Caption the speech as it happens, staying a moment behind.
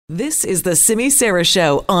This is the Simi Sara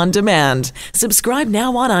Show on demand. Subscribe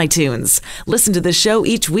now on iTunes. Listen to the show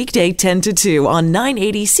each weekday 10 to 2 on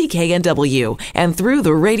 980 CKNW and through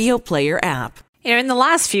the Radio Player app. You know, in the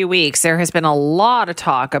last few weeks, there has been a lot of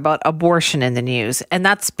talk about abortion in the news, and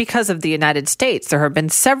that's because of the United States. There have been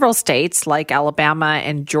several states like Alabama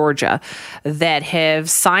and Georgia that have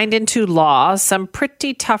signed into law some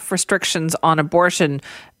pretty tough restrictions on abortion,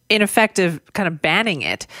 in effect of kind of banning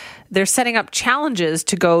it. They're setting up challenges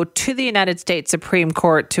to go to the United States Supreme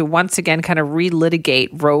Court to once again kind of relitigate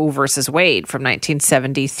Roe versus Wade from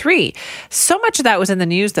 1973. So much of that was in the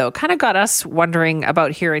news, though, kind of got us wondering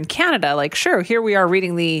about here in Canada. Like, sure, here we are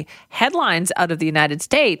reading the headlines out of the United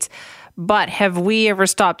States, but have we ever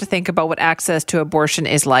stopped to think about what access to abortion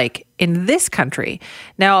is like in this country?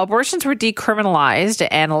 Now, abortions were decriminalized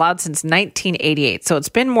and allowed since 1988, so it's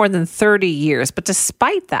been more than 30 years. But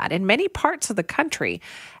despite that, in many parts of the country,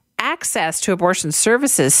 access to abortion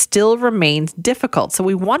services still remains difficult. So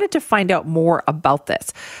we wanted to find out more about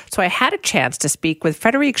this. So I had a chance to speak with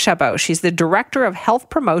Frédérique Chabot. She's the Director of Health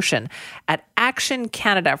Promotion at Action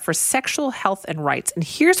Canada for Sexual Health and Rights. And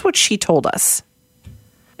here's what she told us.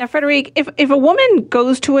 Now, Frédérique, if a woman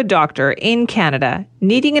goes to a doctor in Canada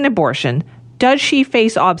needing an abortion, does she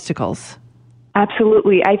face obstacles?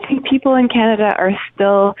 Absolutely. I think people in Canada are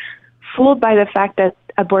still fooled by the fact that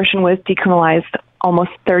abortion was decriminalized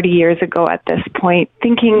almost 30 years ago at this point,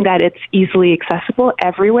 thinking that it's easily accessible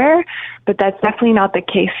everywhere, but that's definitely not the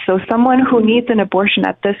case. So someone who needs an abortion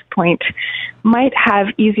at this point might have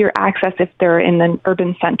easier access if they're in an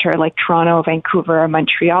urban center like Toronto, Vancouver, or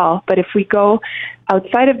Montreal. But if we go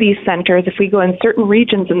outside of these centers, if we go in certain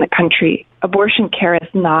regions in the country, abortion care is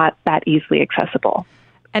not that easily accessible.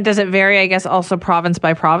 And does it vary, I guess, also province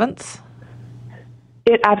by province?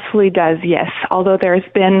 It absolutely does, yes. Although there's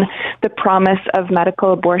been the promise of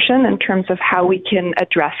medical abortion in terms of how we can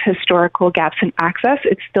address historical gaps in access,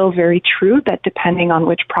 it's still very true that depending on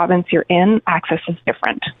which province you're in, access is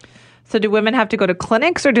different. So do women have to go to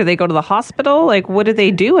clinics or do they go to the hospital? Like, what do they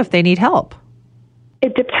do if they need help?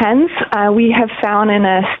 It depends. We have found in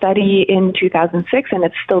a study in 2006, and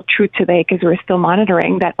it's still true today because we're still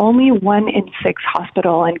monitoring, that only 1 in 6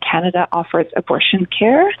 hospitals in Canada offers abortion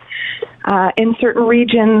care. In certain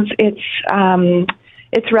regions,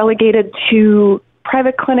 it's relegated to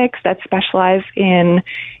private clinics that specialize in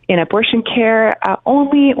abortion care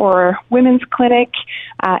only, or women's clinic,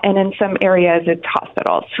 and in some areas, it's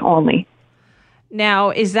hospitals only. Now,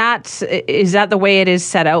 is that the way it is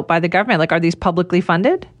set out by the government? Like, are these publicly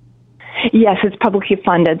funded? Yes, it's publicly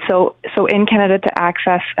funded. So in Canada, to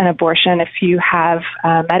access an abortion, if you have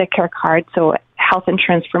a Medicare card, so health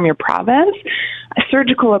insurance from your province, a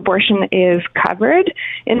surgical abortion is covered.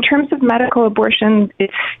 In terms of medical abortion,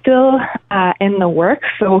 it's still in the works.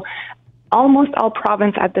 So almost all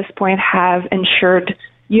provinces at this point have ensured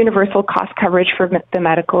universal cost coverage for the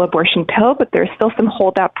medical abortion pill, but there's still some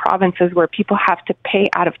holdout provinces where people have to pay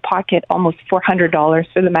out of pocket almost $400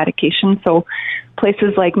 for the medication. So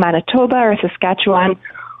places like Manitoba or Saskatchewan,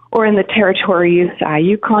 or in the territories,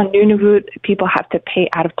 Yukon, Nunavut, people have to pay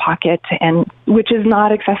out of pocket, and which is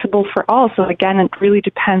not accessible for all. So again, it really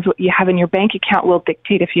depends what you have in your bank account will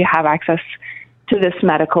dictate if you have access to this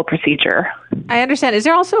medical procedure. I understand. Is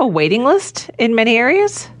there also a waiting list in many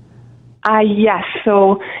areas? Yes.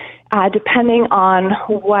 So depending on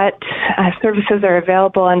what services are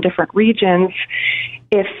available in different regions,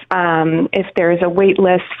 if there is a wait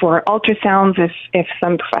list for ultrasounds, if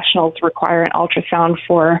some professionals require an ultrasound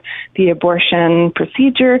for the abortion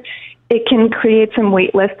procedure, it can create some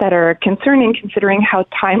wait lists that are concerning considering how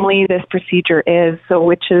timely this procedure is. So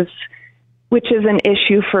which is an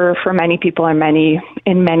issue for many people in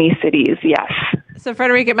many cities, yes. So,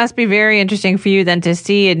 Frédérique, it must be very interesting for you then to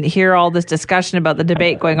see and hear all this discussion about the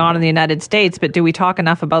debate going on in the United States, but do we talk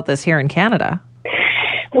enough about this here in Canada?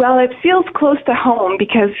 Well, it feels close to home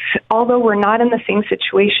because although we're not in the same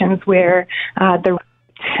situations where the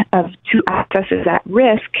right to access is at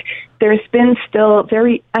risk, there's been still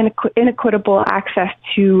very inequitable access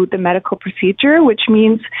to the medical procedure, which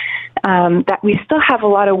means that we still have a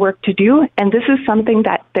lot of work to do. And this is something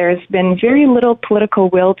that there's been very little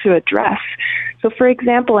political will to address. So, for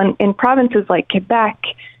example, in provinces like Quebec,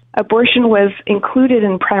 abortion was included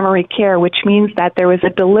in primary care, which means that there was a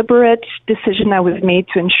deliberate decision that was made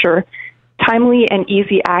to ensure timely and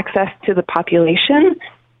easy access to the population,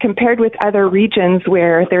 compared with other regions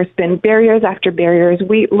where there's been barriers after barriers,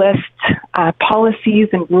 wait lists, policies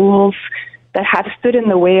and rules that have stood in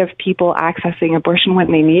the way of people accessing abortion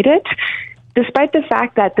when they need it, despite the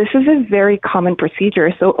fact that this is a very common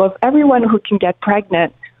procedure. So of everyone who can get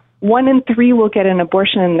pregnant, 1 in 3 will get an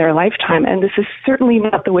abortion in their lifetime, and this is certainly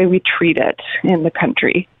not the way we treat it in the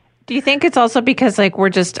country. Do you think it's also because we're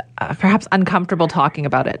just perhaps uncomfortable talking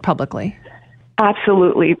about it publicly?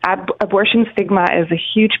 Absolutely. Abortion stigma is a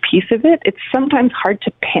huge piece of it. It's sometimes hard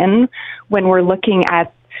to pin when we're looking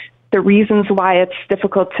at the reasons why it's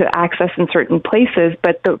difficult to access in certain places,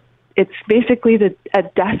 but it's basically a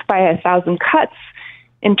death by 1,000 cuts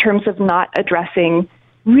in terms of not addressing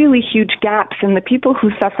really huge gaps. And the people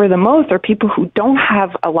who suffer the most are people who don't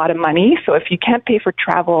have a lot of money. So if you can't pay for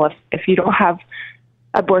travel, if you don't have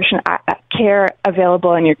abortion care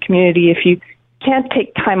available in your community, if you can't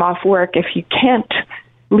take time off work, if you can't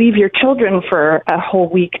leave your children for a whole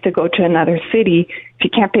week to go to another city, if you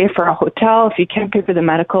can't pay for a hotel, if you can't pay for the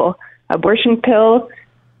medical abortion pill,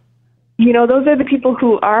 those are the people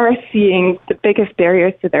who are seeing the biggest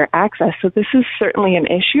barriers to their access. So this is certainly an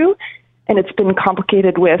issue, and it's been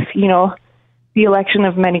complicated with, the election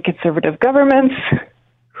of many conservative governments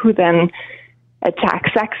who then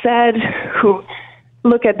attack sex ed, who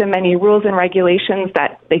look at the many rules and regulations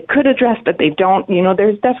that they could address, but they don't.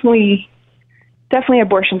 There's definitely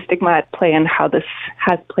abortion stigma at play in how this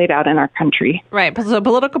has played out in our country. Right. So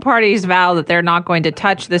political parties vow that they're not going to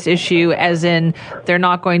touch this issue, as in they're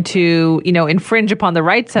not going to, infringe upon the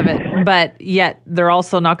rights of it, but yet they're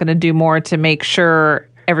also not going to do more to make sure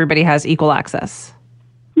everybody has equal access.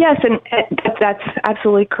 Yes, and that's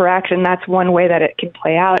absolutely correct, and that's one way that it can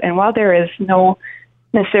play out. And while there is no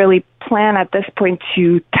necessarily plan at this point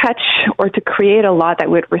to touch or to create a law that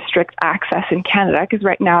would restrict access in Canada, because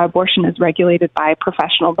right now abortion is regulated by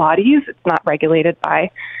professional bodies. It's not regulated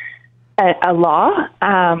by a law.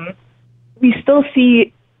 We still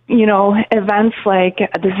see, events like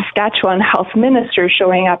the Saskatchewan health minister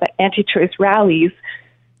showing up at anti-choice rallies,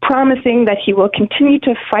 promising that he will continue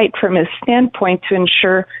to fight from his standpoint to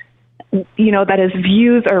ensure, that his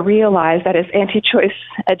views are realized, that his anti-choice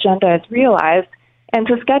agenda is realized. And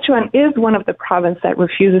Saskatchewan is one of the provinces that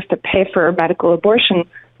refuses to pay for medical abortion,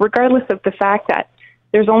 regardless of the fact that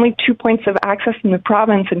there's only 2 points of access in the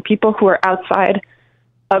province, and people who are outside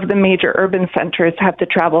of the major urban centers have to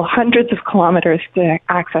travel hundreds of kilometers to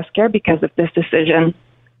access care because of this decision.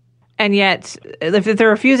 And yet, if they're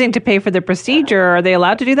refusing to pay for the procedure, are they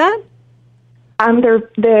allowed to do that?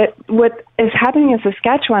 What is happening in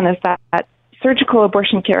Saskatchewan is that surgical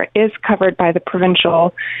abortion care is covered by the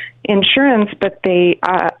provincial insurance, but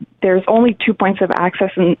there's only 2 points of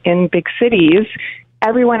access in big cities.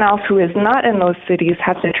 Everyone else who is not in those cities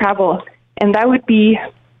has to travel. And that would be,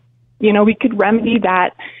 we could remedy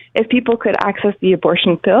that if people could access the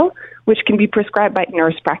abortion pill, which can be prescribed by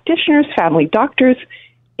nurse practitioners, family doctors,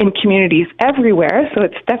 in communities everywhere. So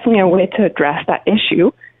it's definitely a way to address that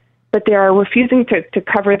issue. But they are refusing to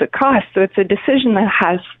cover the cost. So it's a decision that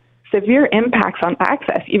has severe impacts on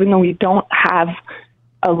access, even though we don't have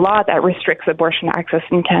a law that restricts abortion access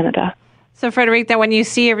in Canada. So, Frederique, that when you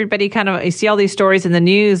see everybody you see all these stories in the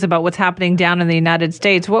news about what's happening down in the United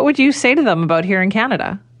States, what would you say to them about here in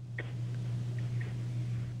Canada?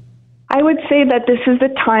 I would say that this is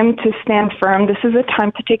a time to stand firm. This is a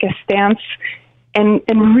time to take a stance and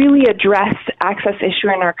really address access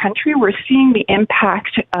issue in our country. We're seeing the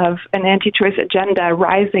impact of an anti-choice agenda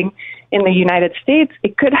rising in the United States.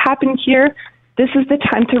 It could happen here. This is the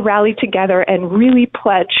time to rally together and really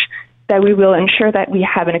pledge that we will ensure that we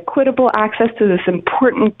have an equitable access to this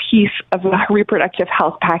important piece of the reproductive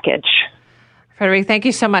health package. Frederique, thank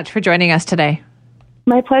you so much for joining us today.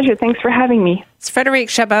 My pleasure. Thanks for having me. It's Frederique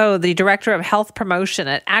Chabot, the Director of Health Promotion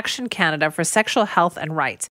at Action Canada for Sexual Health and Rights.